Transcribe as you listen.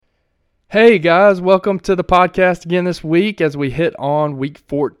Hey guys, welcome to the podcast again this week as we hit on week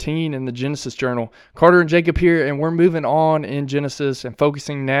 14 in the Genesis Journal. Carter and Jacob here, and we're moving on in Genesis and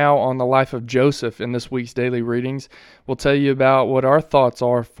focusing now on the life of Joseph in this week's daily readings. We'll tell you about what our thoughts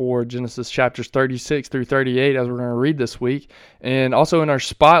are for Genesis chapters 36 through 38 as we're going to read this week. And also in our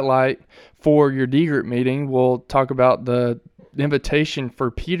spotlight for your D group meeting, we'll talk about the invitation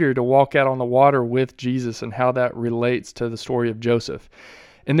for Peter to walk out on the water with Jesus and how that relates to the story of Joseph.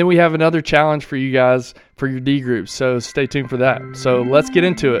 And then we have another challenge for you guys for your D groups, so stay tuned for that. So let's get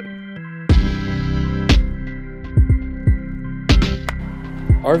into it.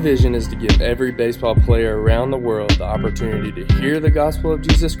 Our vision is to give every baseball player around the world the opportunity to hear the gospel of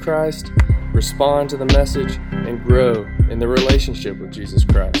Jesus Christ, respond to the message, and grow in the relationship with Jesus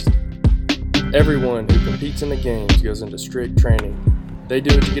Christ. Everyone who competes in the games goes into strict training. They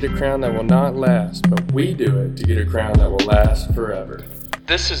do it to get a crown that will not last, but we do it to get a crown that will last forever.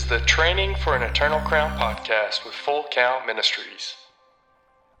 This is the Training for an Eternal Crown podcast with Full Count Ministries.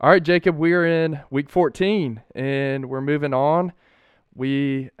 All right, Jacob, we are in week 14, and we're moving on.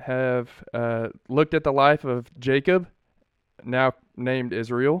 We have looked at the life of Jacob, now named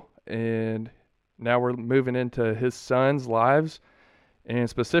Israel, and now we're moving into his sons' lives, and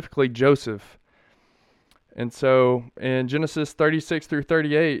specifically Joseph. And so in Genesis 36 through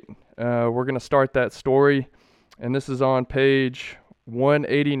 38, we're going to start that story, and this is on page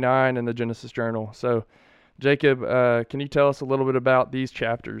 189 in the Genesis Journal. So, Jacob, can you tell us a little bit about these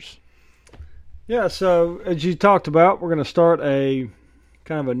chapters? Yeah, so as you talked about, we're going to start a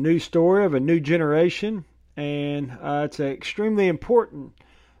kind of a new story of a new generation, and it's an extremely important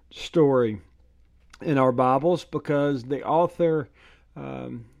story in our Bibles because the author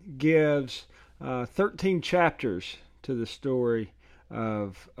gives 13 chapters to the story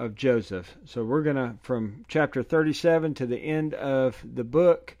of Joseph. So we're going to, from chapter 37 to the end of the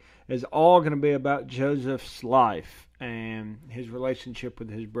book, is all going to be about Joseph's life and his relationship with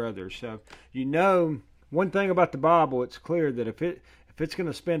his brothers. So one thing about the Bible, it's clear that if it's going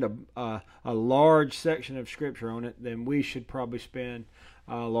to spend a large section of Scripture on it, then we should probably spend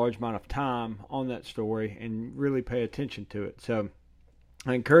a large amount of time on that story and really pay attention to it. So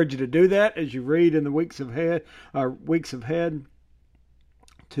I encourage you to do that as you read in the weeks ahead,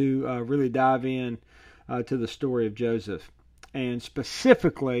 to really dive in to the story of Joseph. And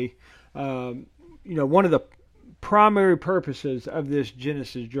specifically, one of the primary purposes of this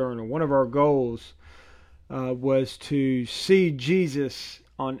Genesis journal, one of our goals was to see Jesus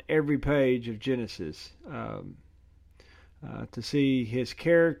on every page of Genesis, to see his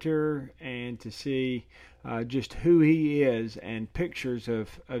character and to see just who he is, and pictures of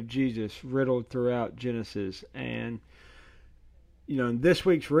Jesus riddled throughout Genesis. And in this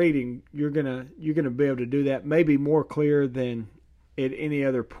week's reading, you're gonna be able to do that maybe more clear than at any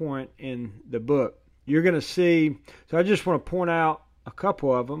other point in the book. You're gonna see. So I just want to point out a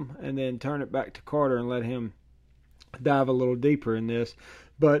couple of them, and then turn it back to Carter and let him dive a little deeper in this.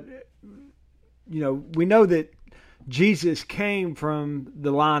 But we know that Jesus came from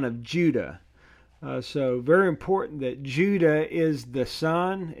the line of Judah. So very important that Judah is the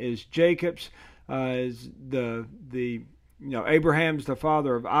son, is Jacob's, is the Abraham's the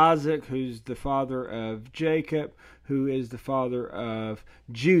father of Isaac, who's the father of Jacob, who is the father of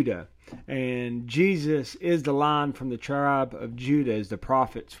Judah. And Jesus is the line from the tribe of Judah, as the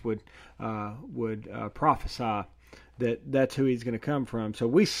prophets would prophesy that's who he's going to come from. So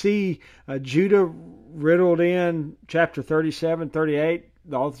we see Judah riddled in chapter 37, 38.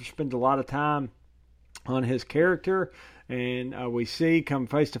 The author spends a lot of time on his character, and we see come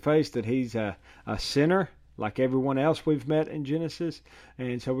face to face that he's a sinner, like everyone else we've met in Genesis.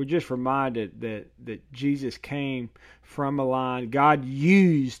 And so we're just reminded that Jesus came from a line. God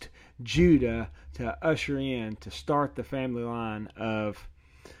used Judah to usher in, to start the family line of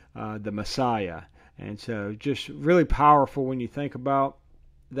the Messiah. And so just really powerful when you think about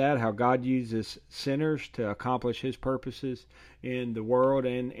that, how God uses sinners to accomplish his purposes in the world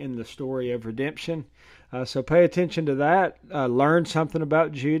and in the story of redemption. So pay attention to that. Learn something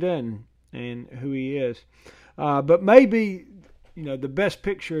about Judah and who he is. But maybe, the best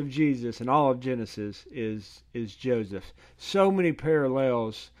picture of Jesus in all of Genesis is Joseph. So many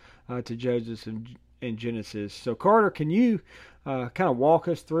parallels to Joseph in Genesis. So Carter, can you kind of walk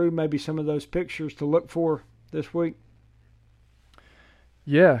us through maybe some of those pictures to look for this week?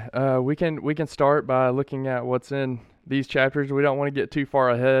 Yeah, we can start by looking at what's in these chapters. We don't want to get too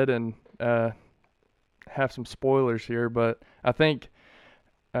far ahead and have some spoilers here, but I think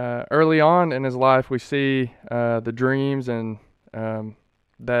early on in his life we see the dreams and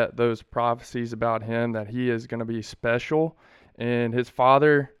that those prophecies about him, that he is going to be special. And his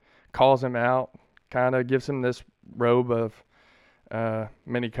father calls him out, kind of gives him this robe of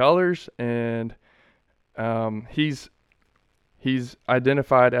many colors, and he's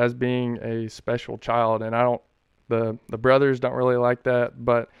identified as being a special child, and the brothers don't really like that,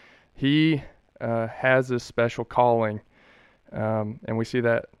 but he has this special calling, and we see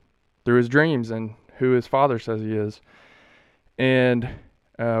that through his dreams and who his father says he is. And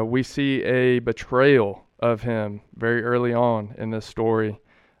we see a betrayal of him very early on in this story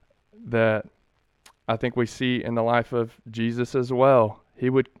that I think we see in the life of Jesus as well.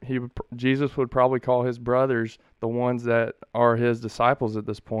 Jesus would probably call his brothers the ones that are his disciples at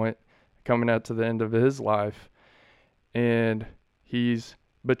this point, coming out to the end of his life. And he's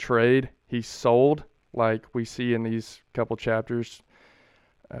betrayed, he's sold, like we see in these couple chapters,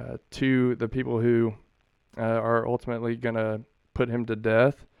 to the people who are ultimately going to put him to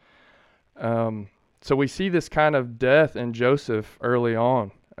death. So we see this kind of death in Joseph early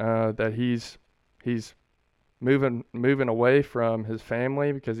on, that he's moving away from his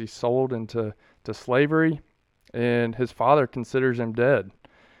family because he's sold into slavery, and his father considers him dead.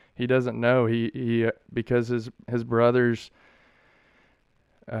 He doesn't know he because his brothers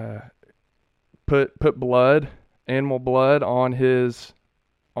put animal blood on his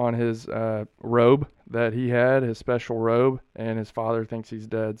robe that he had, his special robe, and his father thinks he's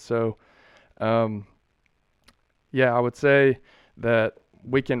dead. So I would say that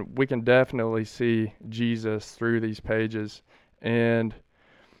we can definitely see Jesus through these pages, and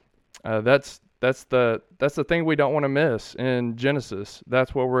that's the thing we don't want to miss in Genesis.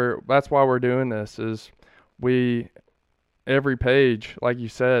 That's why we're doing this. Is every page, like you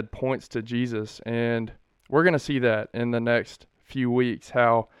said, points to Jesus, and we're going to see that in the next few weeks,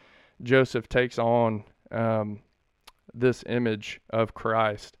 how Joseph takes on this image of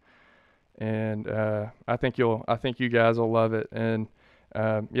Christ, and I think you guys will love it, and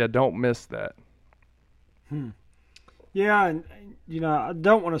don't miss that. Yeah, and I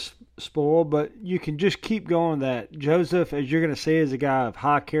don't want to spoil, but you can just keep going. That Joseph, as you're going to see, is a guy of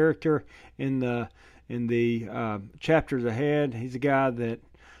high character in the chapters ahead. He's a guy that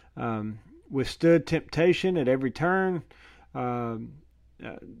withstood temptation at every turn.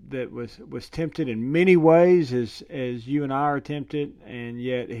 That was tempted in many ways as you and I are tempted, and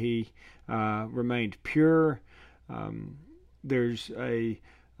yet he remained pure. There's a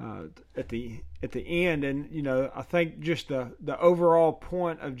at the end, and I think just the overall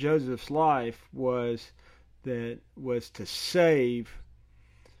point of Joseph's life was to save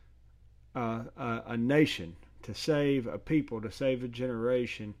a nation, to save a people, to save a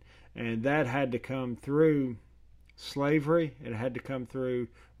generation, and that had to come through slavery. It had to come through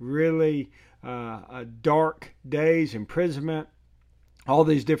really dark days, imprisonment, all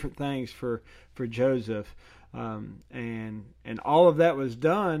these different things for Joseph. And all of that was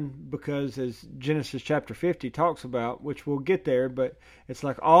done because, as Genesis chapter 50 talks about, which we'll get there, but it's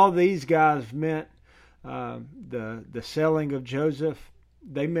like all these guys meant the selling of Joseph,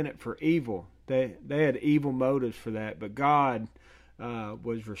 they meant it for evil. They had evil motives for that, but God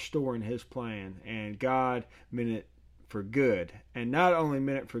was restoring his plan, and God meant it for good. And not only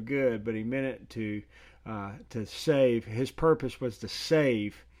meant it for good, but he meant it to save. His purpose was to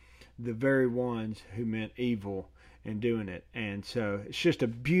save the very ones who meant evil in doing it. And so it's just a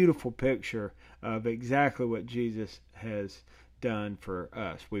beautiful picture of exactly what Jesus has done for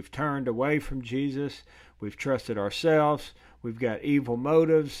us. We've turned away from Jesus. We've trusted ourselves. We've got evil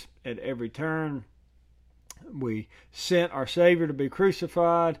motives at every turn. We sent our Savior to be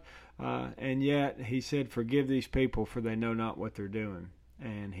crucified, and yet he said, "Forgive these people, for they know not what they're doing."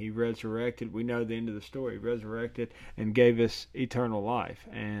 And he resurrected. We know the end of the story. He resurrected and gave us eternal life.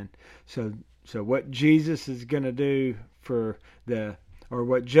 And so what Jesus is going to do for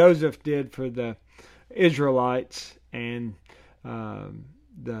what Joseph did for the Israelites and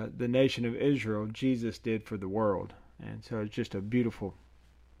the nation of Israel, Jesus did for the world. And so it's just a beautiful,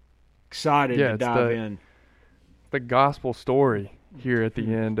 excited to dive in. The gospel story here at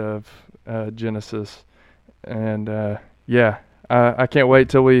the end of Genesis. And I can't wait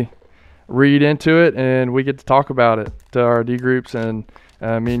till we read into it and we get to talk about it to our D groups, and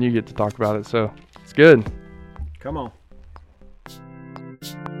me and you get to talk about it. So it's good. Come on.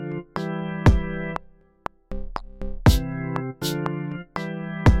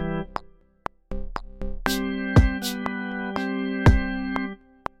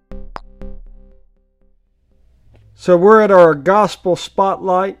 So we're at our gospel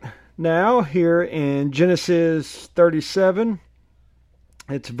spotlight now here in Genesis 37.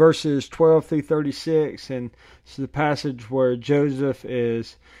 It's verses 12 through 36, and it's the passage where Joseph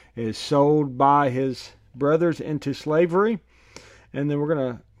is sold by his brothers into slavery. And then we're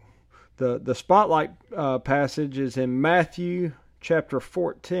going to The spotlight passage is in Matthew chapter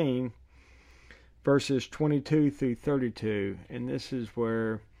 14, verses 22 through 32, and this is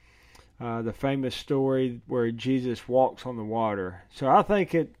where the famous story where Jesus walks on the water. So I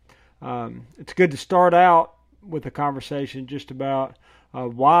think it's good to start out with a conversation just about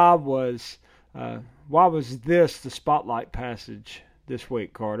why was this the spotlight passage this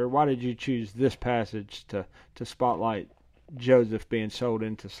week, Carter? Why did you choose this passage to spotlight Joseph being sold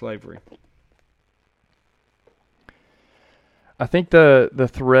into slavery? I think the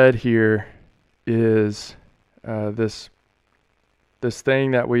thread here is this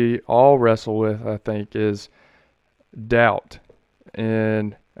thing that we all wrestle with, I think, is doubt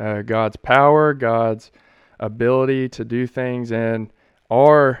in God's power, God's ability to do things, and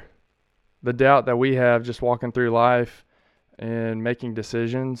the doubt that we have just walking through life and making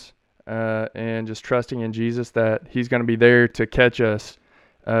decisions and just trusting in Jesus that He's going to be there to catch us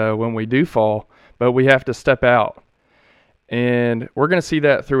when we do fall, but we have to step out. And we're going to see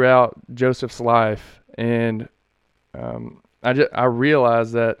that throughout Joseph's life. And I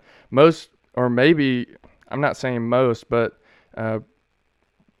realize that most, or maybe, I'm not saying most, but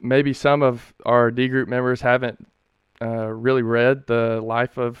maybe some of our D group members haven't really read the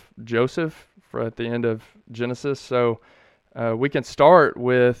life of Joseph at the end of Genesis. So we can start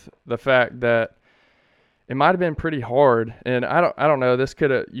with the fact that it might have been pretty hard. And I don't know,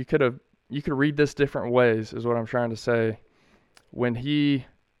 you could read this different ways, is what I'm trying to say. When he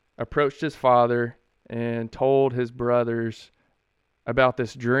approached his father and told his brothers about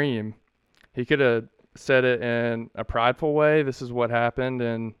this dream, he could have said it in a prideful way. This is what happened,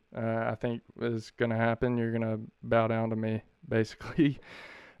 and I think is going to happen. You're going to bow down to me, basically.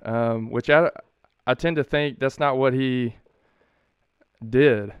 Which I tend to think that's not what he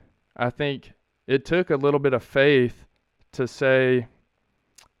did. I think it took a little bit of faith to say,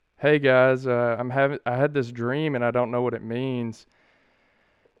 hey guys, I had this dream and I don't know what it means.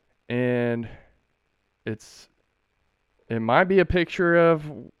 And it might be a picture of,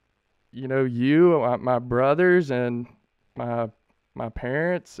 you, my brothers and my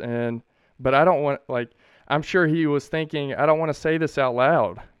parents, but I don't want, I'm sure he was thinking, I don't want to say this out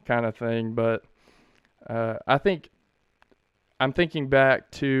loud kind of thing, but I think I'm thinking back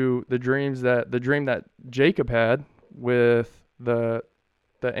to the dream that Jacob had with the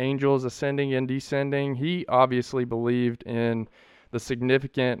angels ascending and descending. He obviously believed in the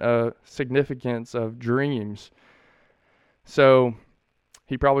significance of dreams. So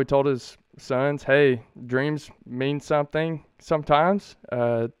he probably told his sons, hey, dreams mean something sometimes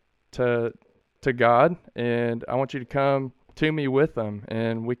to God, and I want you to come to me with them,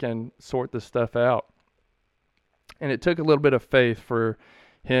 and we can sort this stuff out. And it took a little bit of faith for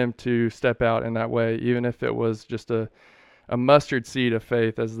him to step out in that way, even if it was just a mustard seed of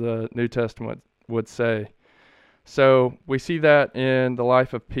faith, as the New Testament would say. So we see that in the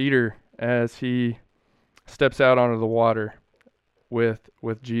life of Peter as he steps out onto the water with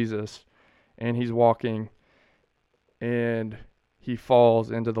Jesus, and he's walking and he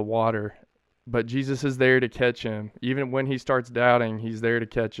falls into the water. But Jesus is there to catch him. Even when he starts doubting, he's there to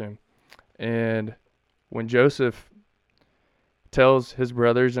catch him. And when Joseph tells his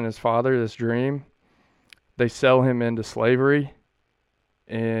brothers and his father this dream, they sell him into slavery.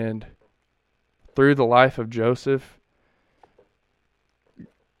 And through the life of Joseph,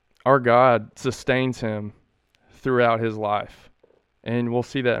 our God sustains him throughout his life. And we'll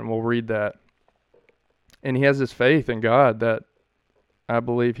see that and we'll read that. And he has this faith in God that I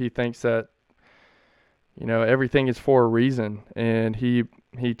believe he thinks that, everything is for a reason. And he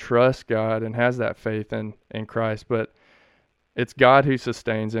trusts God and has that faith in Christ. But it's God who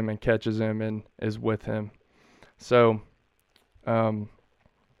sustains him and catches him and is with him. So, I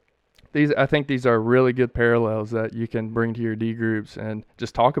think these are really good parallels that you can bring to your D groups and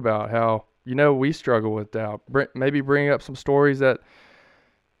just talk about how, we struggle with doubt. Maybe bring up some stories that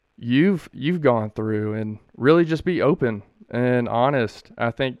you've gone through and really just be open and honest.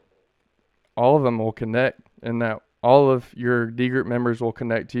 I think all of them will connect in that. All of your D group members will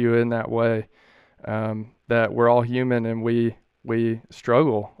connect to you in that way. That we're all human and we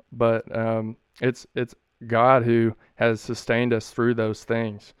struggle, but it's God who has sustained us through those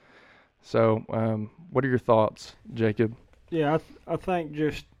things. So, what are your thoughts, Jacob? Yeah, I think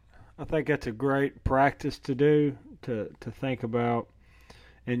that's a great practice to do, to think about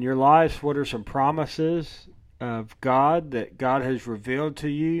in your life. What are some promises of God that God has revealed to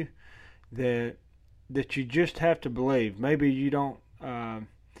you that you just have to believe? Maybe you don't.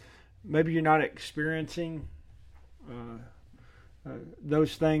 Maybe you're not experiencing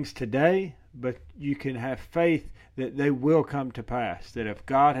those things today, but you can have faith that they will come to pass, that if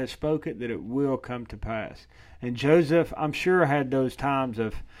God has spoken, that it will come to pass. And Joseph, I'm sure, had those times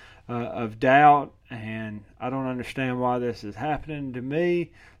of doubt, and I don't understand why this is happening to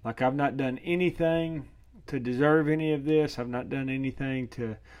me. Like, I've not done anything to deserve any of this. I've not done anything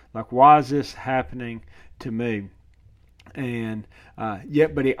to, like, why is this happening to me? And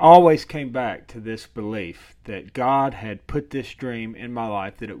but he always came back to this belief that God had put this dream in my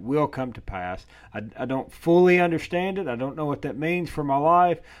life, that it will come to pass. I don't fully understand it. I don't know what that means for my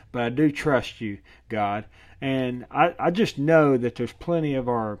life, but I do trust you, God. And I just know that there's plenty of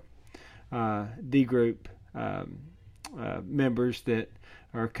our D group members that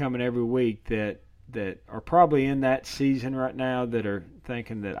are coming every week that are probably in that season right now, that are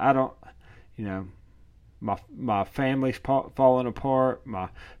thinking that I don't, my family's falling apart, my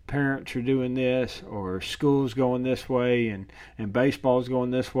parents are doing this, or school's going this way, and baseball's going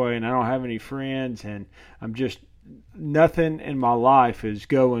this way, and I don't have any friends, and I'm just, nothing in my life is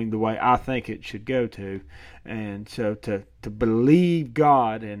going the way I think it should go to. And so to believe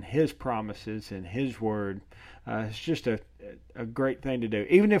God and His promises and His Word, it's just a great thing to do.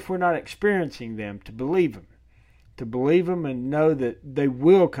 Even if we're not experiencing them, to believe them. To believe them and know that they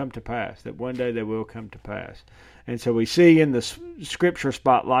will come to pass, that one day they will come to pass. And so we see in the Scripture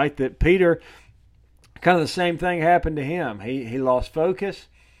spotlight that Peter, kind of the same thing happened to him. He lost focus.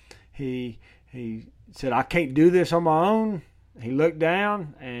 He said, I can't do this on my own. He looked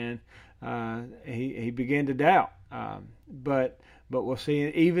down and he began to doubt. But we'll see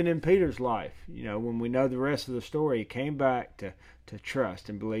even in Peter's life, when we know the rest of the story, he came back to trust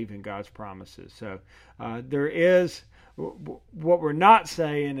and believe in God's promises. So there is, what we're not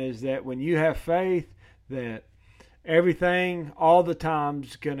saying is that when you have faith, that everything all the time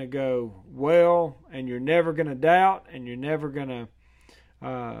is going to go well, and you're never going to doubt, and you're never going to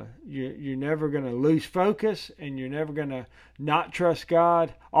you're never going to lose focus, and you're never going to not trust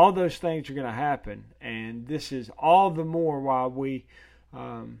God. All those things are going to happen, and this is all the more why we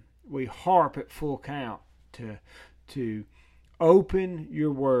harp at full count to open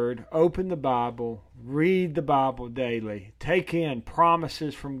your Word, open the Bible, read the Bible daily, take in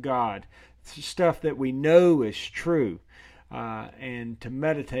promises from God, stuff that we know is true, and to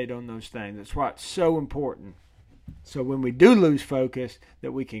meditate on those things. That's why it's so important. So when we do lose focus,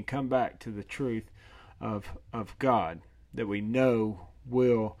 that we can come back to the truth of God, that we know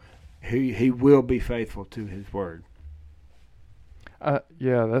He will be faithful to His Word.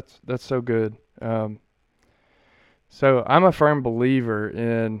 Yeah, that's so good. So I'm a firm believer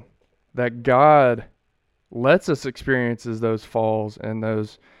in that God lets us experience those falls and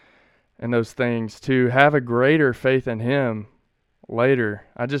those things to have a greater faith in Him later.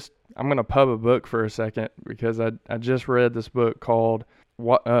 I'm going to pub a book for a second, because I just read this book called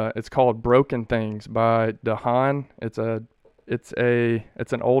it's called Broken Things by DeHaan. It's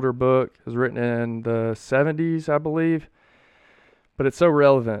an older book. It was written in the 70s, I believe. But it's so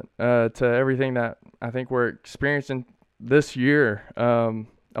relevant to everything that I think we're experiencing this year.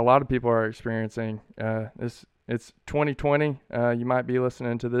 A lot of people are experiencing. It's 2020. You might be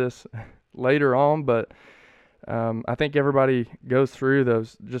listening to this later on, but I think everybody goes through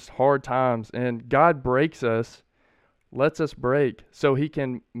those just hard times. And God breaks us, lets us break, so He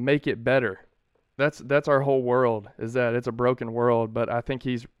can make it better. That's our whole world, is that it's a broken world. But I think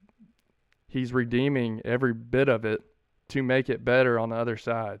He's redeeming every bit of it to make it better on the other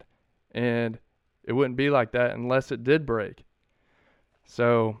side. And it wouldn't be like that unless it did break.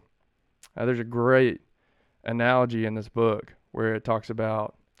 So there's a great analogy in this book where it talks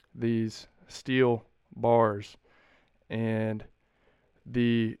about these steel bars and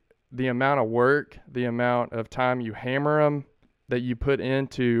the amount of work, the amount of time you hammer them, that you put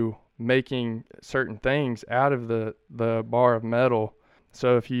into making certain things out of the bar of metal.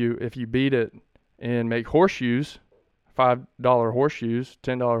 So if you beat it and make horseshoes, $5 horseshoes,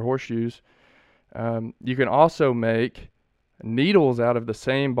 $10 horseshoes. You can also make needles out of the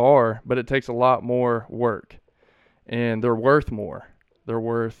same bar, but it takes a lot more work, and they're worth more. They're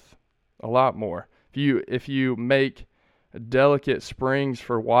worth a lot more. If you make delicate springs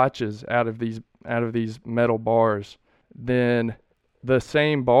for watches out of these metal bars, then the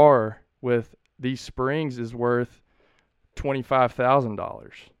same bar with these springs is worth $25,000.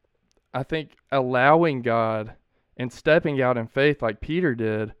 I think allowing God and stepping out in faith like Peter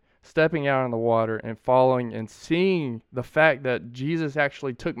did, stepping out in the water and following and seeing the fact that Jesus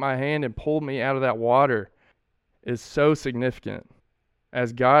actually took my hand and pulled me out of that water, is so significant.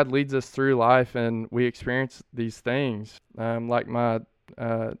 As God leads us through life and we experience these things, like my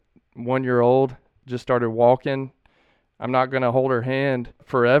 1-year-old just started walking. I'm not going to hold her hand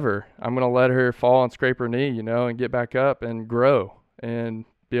forever. I'm going to let her fall and scrape her knee, and get back up and grow and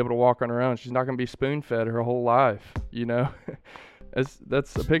be able to walk on her own. She's not going to be spoon-fed her whole life,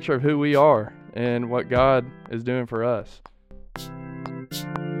 That's a picture of who we are and what God is doing for us.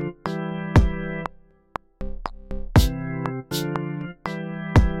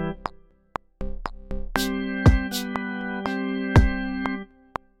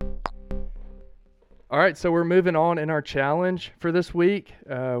 All right, so we're moving on in our challenge for this week.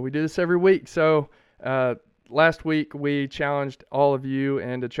 We do this every week. So last week we challenged all of you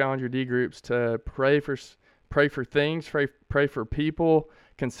and to challenge your D groups to pray for things, pray for people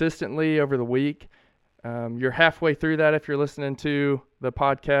consistently over the week. You're halfway through that if you're listening to the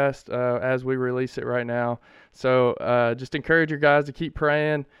podcast as we release it right now. So just encourage your guys to keep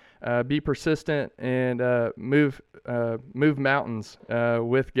praying, be persistent, and move mountains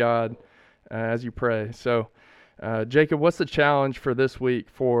with God as you pray. So, Jacob, what's the challenge for this week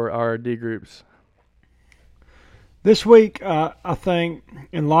for our D groups? This week, I think,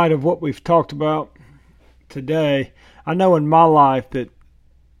 in light of what we've talked about today, I know in my life that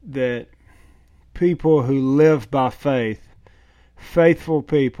people who live by faith, faithful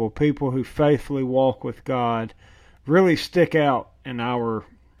people who faithfully walk with God, really stick out in our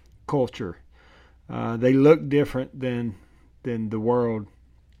culture. They look different than the world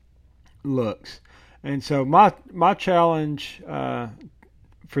looks. And so my challenge for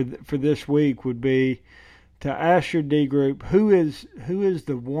this week would be to ask your D group who is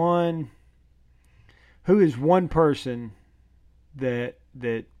one person that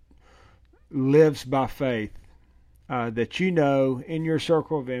lives by faith that in your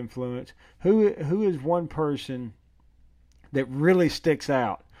circle of influence. Who is one person that really sticks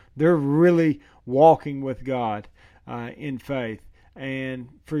out? They're really walking with God in faith. And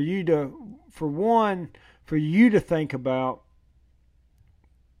for you to think about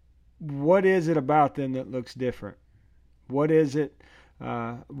what is it about them that looks different? What is it?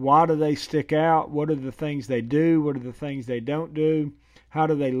 Why do they stick out? What are the things they do? What are the things they don't do? How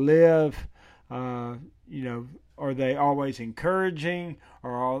do they live? Are they always encouraging,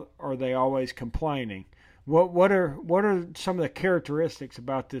 or are they always complaining? What are some of the characteristics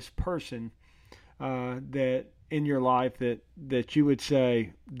about this person that in your life that you would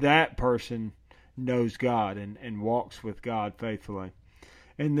say that person knows God and walks with God faithfully?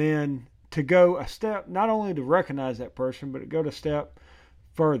 And then to go a step, not only to recognize that person, but to go a step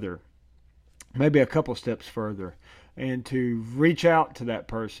further, maybe a couple steps further, and to reach out to that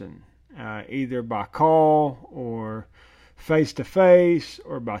person, either by call or face-to-face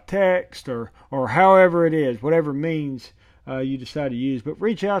or by text or however it is, whatever means you decide to use. But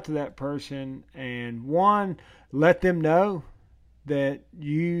reach out to that person and, one, let them know that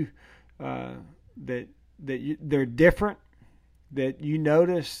they're different, that you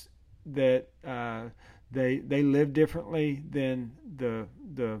notice that they live differently than the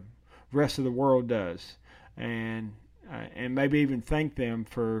rest of the world does, and maybe even thank them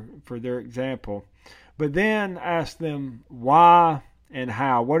for their example. But then ask them why and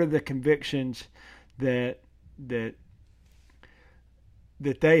how. What are the convictions that they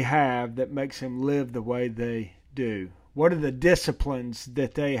have that makes them live the way they do? What are the disciplines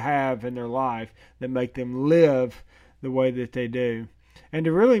that they have in their life that make them live the way that they do? And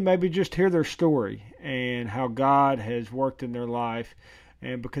to really maybe just hear their story and how God has worked in their life.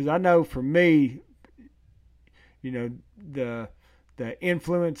 And because I know for me, the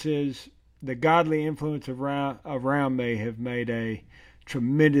influences, the godly influence around me have made a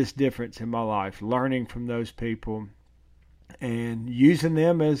tremendous difference in my life, learning from those people and using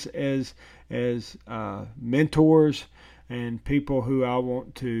them as mentors and people who I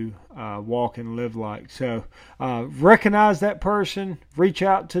want to walk and live like. So recognize that person, reach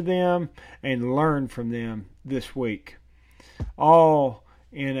out to them, and learn from them this week. All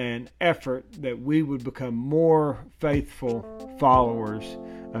in an effort that we would become more faithful followers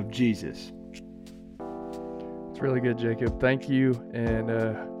of Jesus. It's really good, Jacob. Thank you, and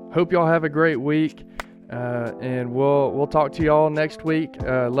hope y'all have a great week. And we'll talk to y'all next week.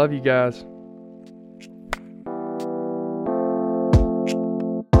 Love you guys.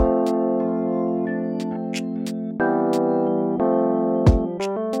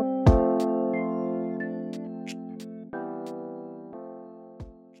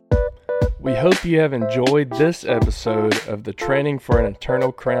 We hope you have enjoyed this episode of the Training for an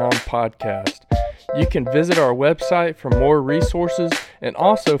Eternal Crown podcast. You can visit our website for more resources and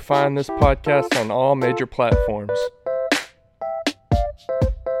also find this podcast on all major platforms.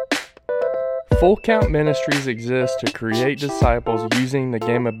 Full Count Ministries exists to create disciples using the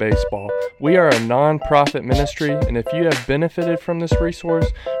game of baseball. We are a non-profit ministry, and if you have benefited from this resource,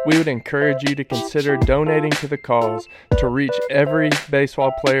 we would encourage you to consider donating to the cause to reach every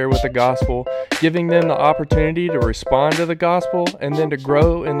baseball player with the gospel, giving them the opportunity to respond to the gospel and then to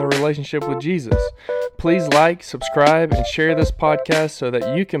grow in the relationship with Jesus. Please like, subscribe, and share this podcast so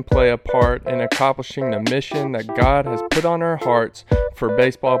that you can play a part in accomplishing the mission that God has put on our hearts for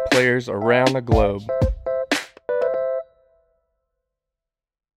baseball players around the globe.